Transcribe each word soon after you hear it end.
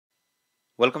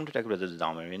Welcome to Tech Brothers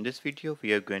Damir. In this video,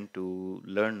 we are going to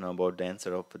learn about the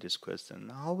answer of this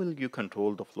question. How will you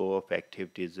control the flow of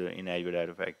activities in Azure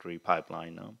Data Factory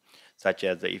pipeline, such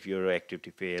as if your activity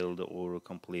failed or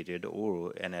completed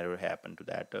or an error happened to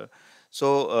that?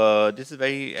 This is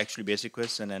very actually basic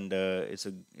question, and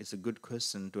it's a good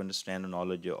question to understand the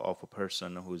knowledge of a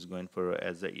person who is going for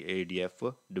as a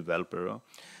ADF developer.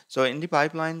 So in the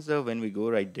pipelines, when we go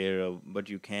right there, but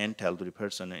you can tell to the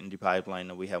person in the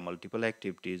pipeline, we have multiple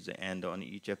activities, and on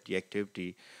each of the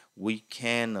activity, we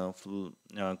can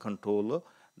control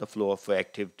the flow of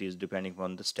activities depending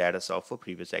on the status of a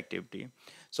previous activity.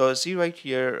 So see right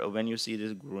here, when you see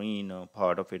this green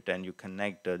part of it and you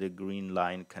connect, the green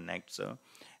line connects,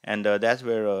 and that's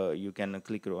where you can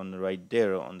click on right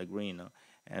there on the green.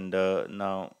 And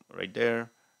now right there,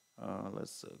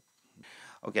 let's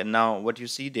Okay, now what you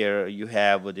see there, you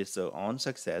have this on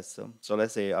success. So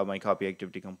let's say my copy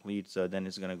activity completes, then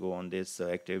it's going to go on this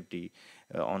activity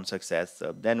on success.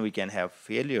 Then we can have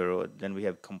failure, then we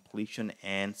have completion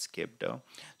and skipped.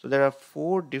 So there are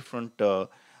four different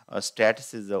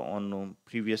statuses on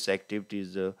previous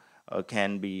activities.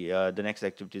 Can be the next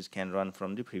activities can run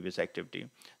from the previous activity.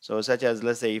 So such as,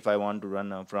 let's say if I want to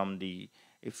run from the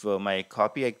if my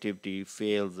copy activity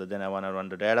fails, then I want to run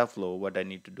the data flow. What I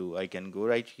need to do, I can go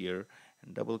right here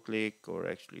and double click, or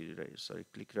actually sorry,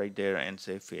 click right there and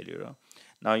say failure.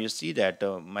 Now you see that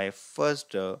my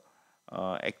first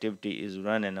activity is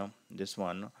running, this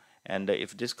one, and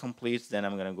if this completes, then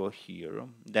I'm gonna go here.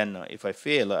 Then if I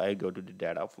fail, I go to the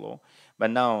data flow. But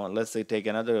now let's say take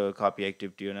another copy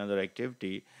activity, another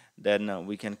activity, then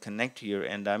we can connect here,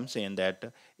 and I'm saying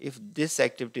that if this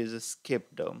activity is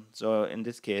skipped, so in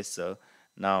this case,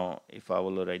 now if I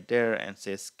will right there and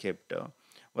say skipped,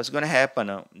 what's going to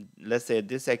happen, let's say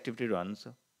this activity runs,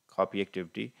 copy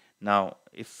activity. Now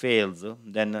if fails,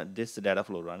 then this data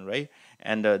flow run, right?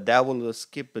 And that will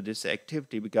skip this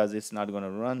activity because it's not going to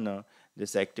run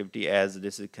this activity as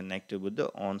this is connected with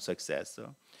the on success.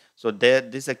 So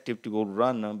that this activity will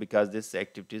run because this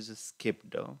activity is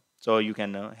skipped. So you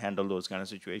can handle those kind of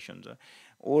situations.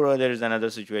 Or there is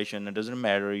another situation, it doesn't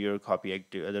matter your copy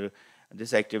activity,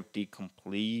 this activity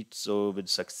completes, so with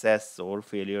success or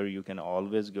failure, you can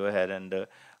always go ahead and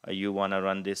you want to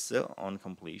run this on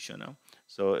completion.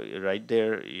 So right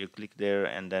there, you click there,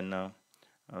 and then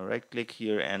right click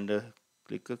here and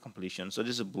click completion. So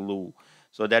this is blue.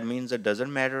 So that means it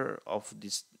doesn't matter of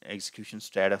this execution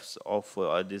status of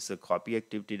this copy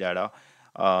activity data,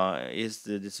 is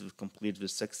this is complete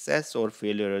with success or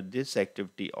failure, this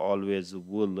activity always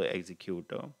will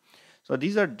execute. So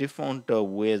these are different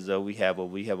ways we have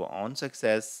on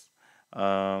success,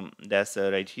 that's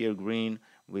right here green.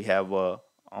 We have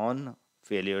on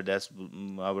failure, that's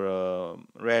our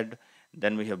red.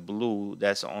 Then we have blue,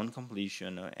 that's on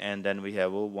completion, and then we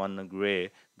have one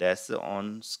gray, that's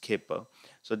on skip.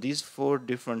 So these four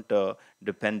different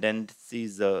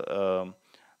dependencies, I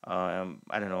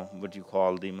don't know what you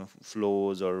call them,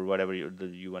 flows or whatever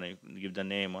you want to give the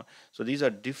name. So these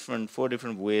are four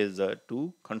different ways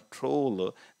to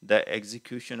control the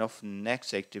execution of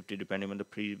next activity depending on the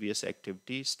previous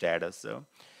activity status.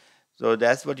 So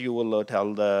that's what you will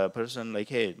tell the person, like,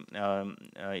 hey,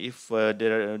 if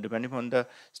there are, depending on the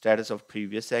status of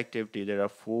previous activity, there are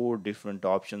four different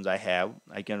options I have.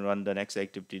 I can run the next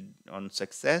activity on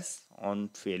success, on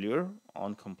failure,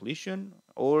 on completion,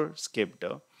 or skipped.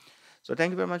 So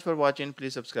thank you very much for watching.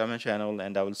 Please subscribe my channel,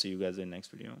 and I will see you guys in the next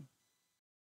video.